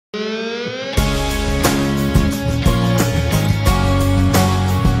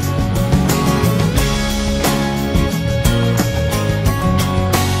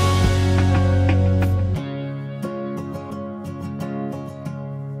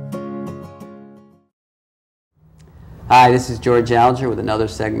Hi, this is George Alger with another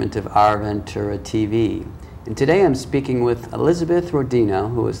segment of Our Ventura TV. And today I'm speaking with Elizabeth Rodeno,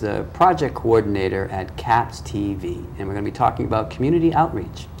 who is the project coordinator at CAPS TV. And we're going to be talking about community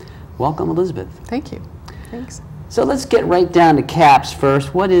outreach. Welcome, Elizabeth. Thank you. Thanks. So let's get right down to CAPS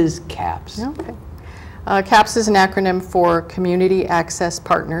first. What is CAPS? Okay. CAPS is an acronym for Community Access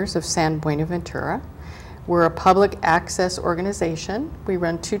Partners of San Buenaventura. We're a public access organization. We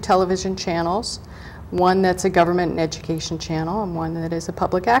run 2 television channels, one that's a government and education channel and one that is a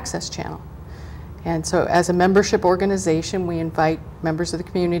public access channel. And so as a membership organization, we invite members of the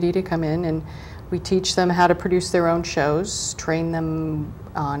community to come in and we teach them how to produce their own shows, train them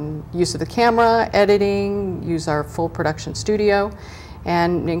on use of the camera, editing, use our full production studio,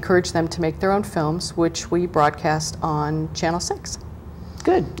 and encourage them to make their own films, which we broadcast on Channel 6.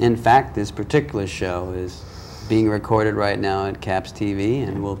 Good. In fact, this particular show is being recorded right now at CAPS TV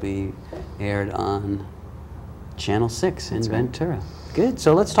and will be aired on Channel 6 in Ventura. Good.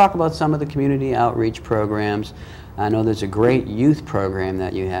 So let's talk about some of the community outreach programs. I know there's a great youth program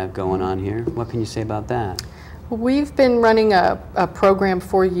that you have going on here. What can you say about that? Well, we've been running a program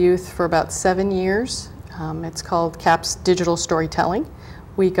for youth for about 7 years. It's called CAPS Digital Storytelling.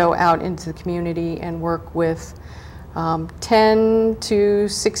 We go out into the community and work with 10 to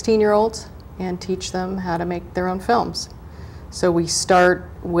 16-year-olds and teach them how to make their own films. So we start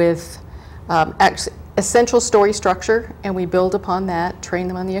with essential story structure, and we build upon that, train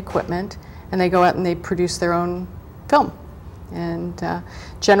them on the equipment, and they go out and they produce their own film. And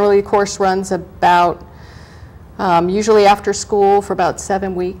generally the course runs about, usually after school for about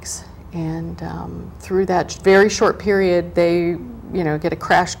 7 weeks, and through that very short period they get a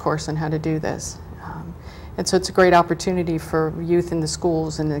crash course on how to do this. And so it's a great opportunity for youth in the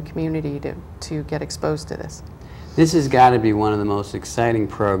schools and the community to get exposed to this. This has got to be one of the most exciting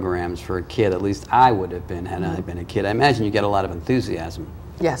programs for a kid, at least I would have been had I been a kid. I imagine you get a lot of enthusiasm.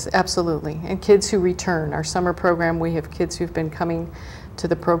 Yes, absolutely. And kids who return. Our summer program, we have kids who've been coming to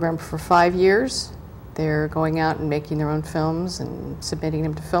the program for 5 years. They're going out and making their own films and submitting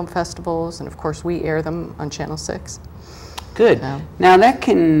them to film festivals, and of course we air them on Channel 6. Good. Now that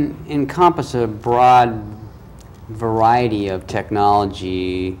can encompass a broad variety of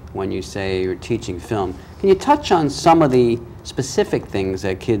technology when you say you're teaching film. Can you touch on some of the specific things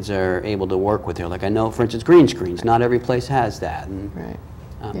that kids are able to work with here? Like I know, for instance, green screens. Not every place has that. And, right.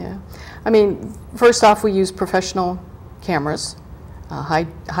 Yeah. I mean, first off, we use professional cameras,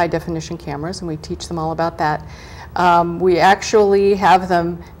 high definition cameras, and we teach them all about that. We actually have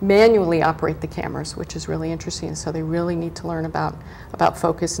them manually operate the cameras, which is really interesting. So they really need to learn about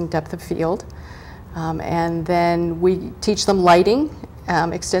focus and depth of field. And then we teach them lighting,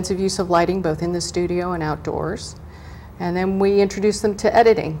 extensive use of lighting both in the studio and outdoors. And then we introduce them to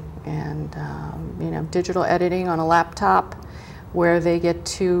editing and digital editing on a laptop, where they get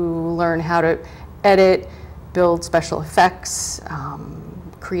to learn how to edit, build special effects,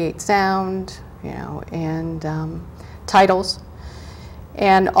 create sound, and titles.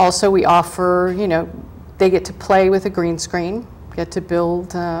 And also we offer, they get to play with a green screen, get to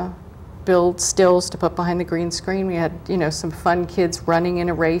build stills to put behind the green screen. We had, some fun kids running in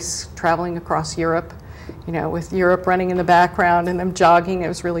a race, traveling across Europe, with Europe running in the background and them jogging. It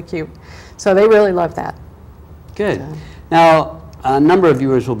was really cute. So they really love that. Good. Now, a number of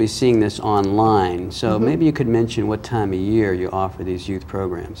viewers will be seeing this online, so maybe you could mention what time of year you offer these youth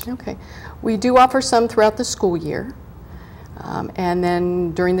programs. Okay. We do offer some throughout the school year. And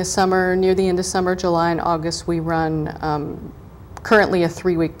then during the summer, near the end of summer, July and August, we run currently a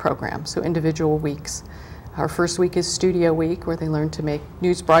 3-week program, so individual weeks. Our first week is Studio Week, where they learn to make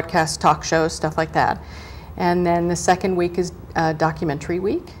news broadcasts, talk shows, stuff like that. And then the second week is Documentary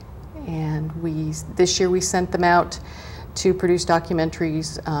Week. And this year we sent them out to produce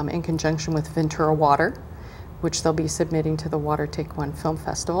documentaries in conjunction with Ventura Water, which they'll be submitting to the Water Take One Film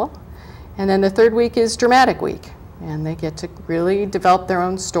Festival. And then the third week is Dramatic Week, and they get to really develop their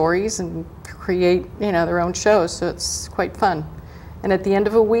own stories and create their own shows, so it's quite fun. And at the end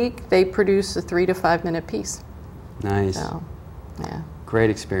of a week, they produce a 3 to 5 minute piece. Nice. So, yeah.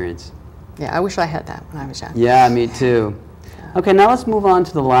 Great experience. Yeah, I wish I had that when I was young. Yeah, me too. Okay, now let's move on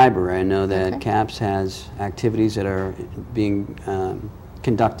to the library. I know that CAPS has activities that are being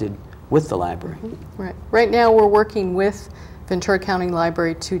conducted with the library. Right. Right now we're working with Ventura County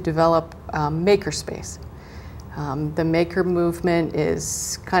Library to develop makerspace. The maker movement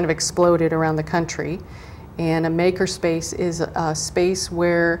is kind of exploded around the country, and a makerspace is a space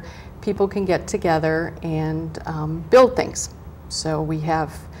where people can get together and build things. So we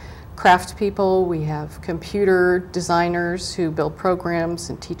have craft people, we have computer designers who build programs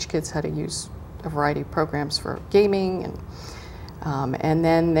and teach kids how to use a variety of programs for gaming, and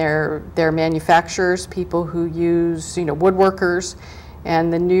then they're manufacturers, people who use, woodworkers,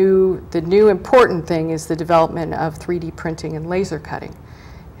 and the new important thing is the development of 3D printing and laser cutting.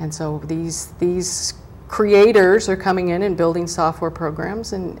 And so these creators are coming in and building software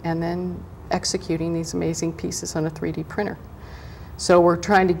programs and then executing these amazing pieces on a 3D printer. So we're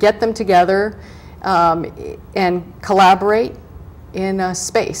trying to get them together and collaborate in a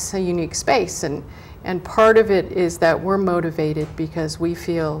space, a unique space. And part of it is that we're motivated because we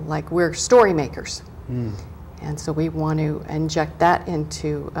feel like we're story makers. And so we want to inject that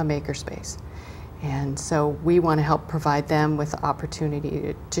into a makerspace. And so we want to help provide them with the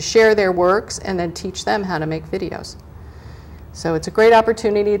opportunity to share their works and then teach them how to make videos. So it's a great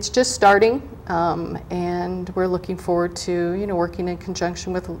opportunity. It's just starting, and we're looking forward to working in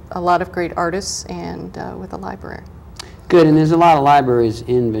conjunction with a lot of great artists and with the library. Good, and there's a lot of libraries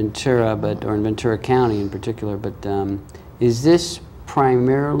in Ventura, or in Ventura County in particular, but is this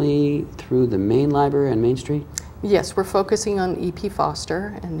primarily through the main library on Main Street? Yes, we're focusing on E.P.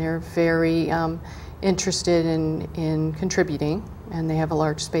 Foster, and they're very interested in contributing, and they have a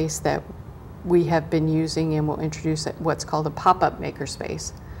large space that we have been using, and we'll introduce what's called a pop-up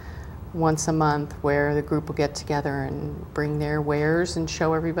makerspace once a month, where the group will get together and bring their wares and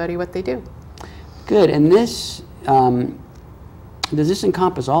show everybody what they do. Good, and this, does this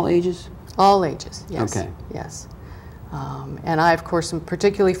encompass all ages? All ages, yes. Okay. Yes. And I, of course, am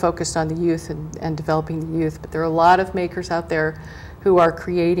particularly focused on the youth and developing the youth, but there are a lot of makers out there who are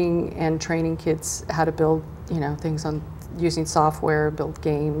creating and training kids how to build, things on using software, build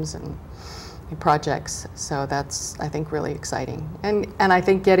games and projects. So that's, I think, really exciting. And I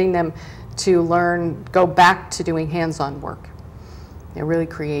think getting them to go back to doing hands-on work, really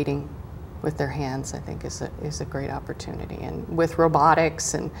creating with their hands, I think is a great opportunity. And with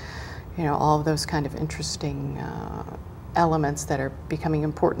robotics and all of those kind of interesting elements that are becoming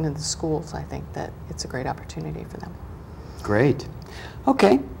important in the schools, I think that it's a great opportunity for them. Great.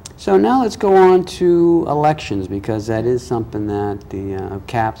 Okay, so now let's go on to elections, because that is something that the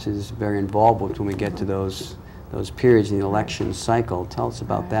CAPS is very involved with when we get to those periods in the election cycle. Tell us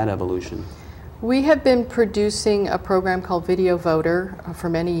about that evolution. We have been producing a program called Video Voter for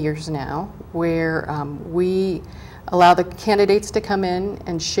many years now, where we allow the candidates to come in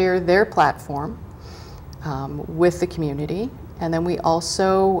and share their platform with the community, and then we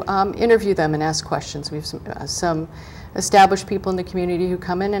also interview them and ask questions. We have some established people in the community who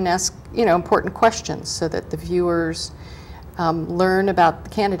come in and ask important questions so that the viewers learn about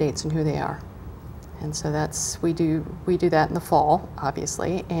the candidates and who they are. And so we do that in the fall,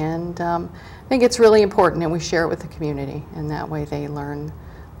 obviously, and I think it's really important, and we share it with the community, and that way they learn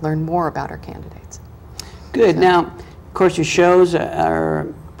more about our candidates. Good. So, now, of course, your shows are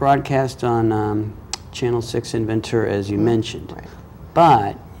broadcast on Channel 6 in Ventura, as you mentioned, right.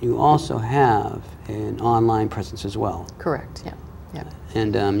 But you also have an online presence as well. Correct. Yeah. Yeah.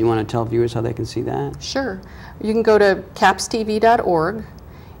 And you want to tell viewers how they can see that? Sure. You can go to capstv.org.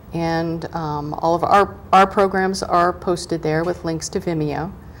 And all of our programs are posted there with links to Vimeo.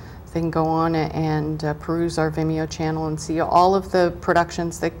 They can go on and peruse our Vimeo channel and see all of the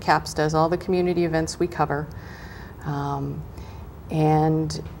productions that CAPS does, all the community events we cover,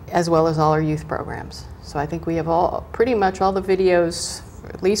 and as well as all our youth programs. So I think we have pretty much all the videos,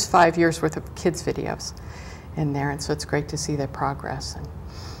 at least 5 years worth of kids videos in there, and so it's great to see their progress, and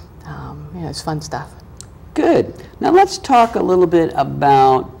it's fun stuff. Good. Now let's talk a little bit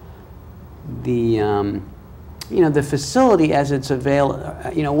about the the facility as it's available.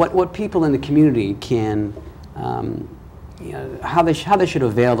 What people in the community can how they should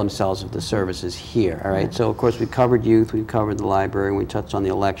avail themselves of the services here. All right. So of course we covered youth, we covered the library, and we touched on the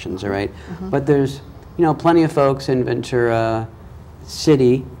elections. All right. But there's plenty of folks in Ventura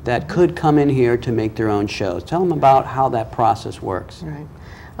City that could come in here to make their own shows. Tell them about how that process works. Right.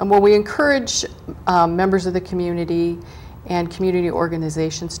 Well, we encourage members of the community and community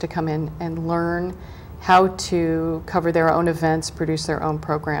organizations to come in and learn how to cover their own events, produce their own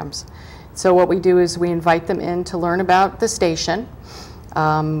programs. So what we do is we invite them in to learn about the station,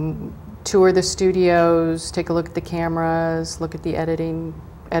 tour the studios, take a look at the cameras, look at the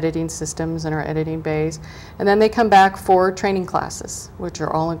editing systems in our editing bays, and then they come back for training classes, which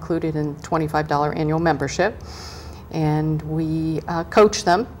are all included in $25 annual membership. And we coach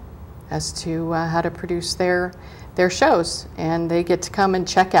them as to how to produce their shows, and they get to come and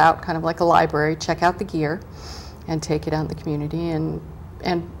check out, kind of like a library, check out the gear and take it out in the community and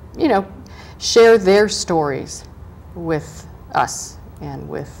share their stories with us and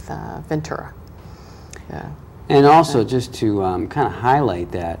with Ventura. Yeah. And also, just to kind of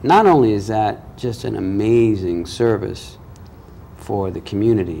highlight that, not only is that just an amazing service for the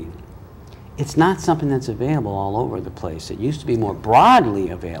community, it's not something that's available all over the place. It used to be more broadly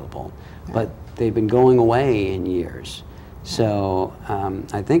available, but they've been going away in years. So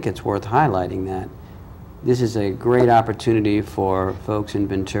I think it's worth highlighting that this is a great opportunity for folks in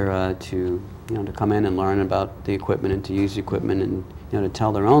Ventura to, to come in and learn about the equipment and to use the equipment and, to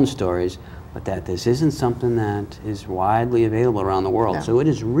tell their own stories, but that this isn't something that is widely available around the world. No. So it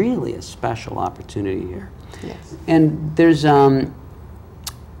is really a special opportunity here. Yes. And there's some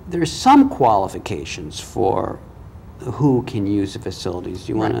qualifications for who can use the facilities.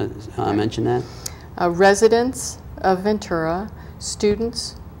 Do you want to mention that? Residents of Ventura,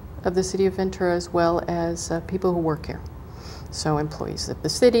 students of the City of Ventura, as well as people who work here. So employees of the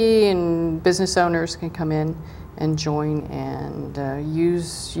city and business owners can come in and join and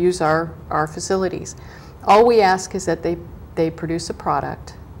use our facilities. All we ask is that they produce a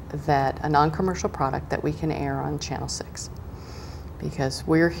product, a non-commercial product that we can air on Channel 6. Because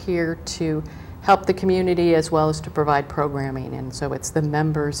we're here to help the community as well as to provide programming, and so it's the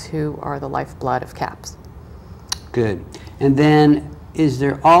members who are the lifeblood of CAPS. Good. And then is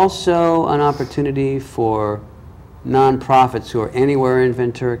there also an opportunity for nonprofits who are anywhere in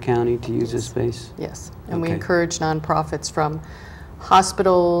Ventura County to use this space? Yes, and we encourage nonprofits from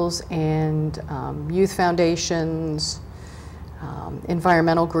hospitals and youth foundations,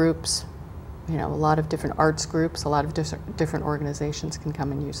 environmental groups, a lot of different arts groups, a lot of different organizations can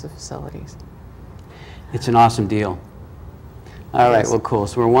come and use the facilities. It's an awesome deal. All right, well, cool.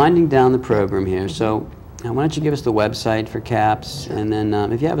 So we're winding down the program here. So why don't you give us the website for CAPS, and then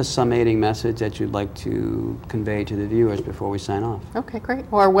if you have a summating message that you'd like to convey to the viewers before we sign off. Okay, great.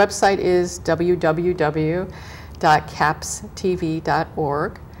 Well, our website is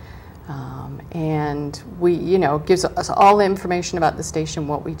www.capstv.org. And gives us all the information about the station,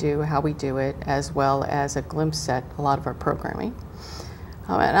 what we do, how we do it, as well as a glimpse at a lot of our programming.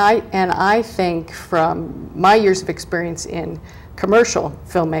 And I think from my years of experience in commercial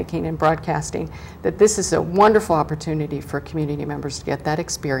filmmaking and broadcasting that this is a wonderful opportunity for community members to get that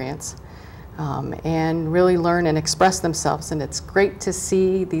experience and really learn and express themselves. And it's great to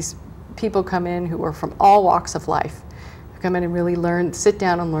see these people come in who are from all walks of life, come in and really learn, sit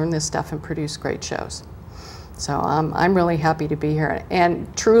down and learn this stuff and produce great shows. So I'm really happy to be here.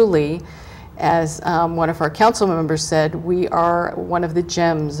 And truly, as one of our council members said, we are one of the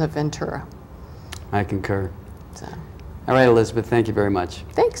gems of Ventura. I concur. So. All right, Elizabeth, thank you very much.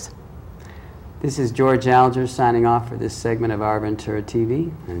 Thanks. This is George Alger signing off for this segment of Our Ventura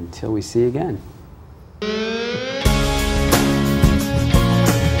TV. Until we see you again.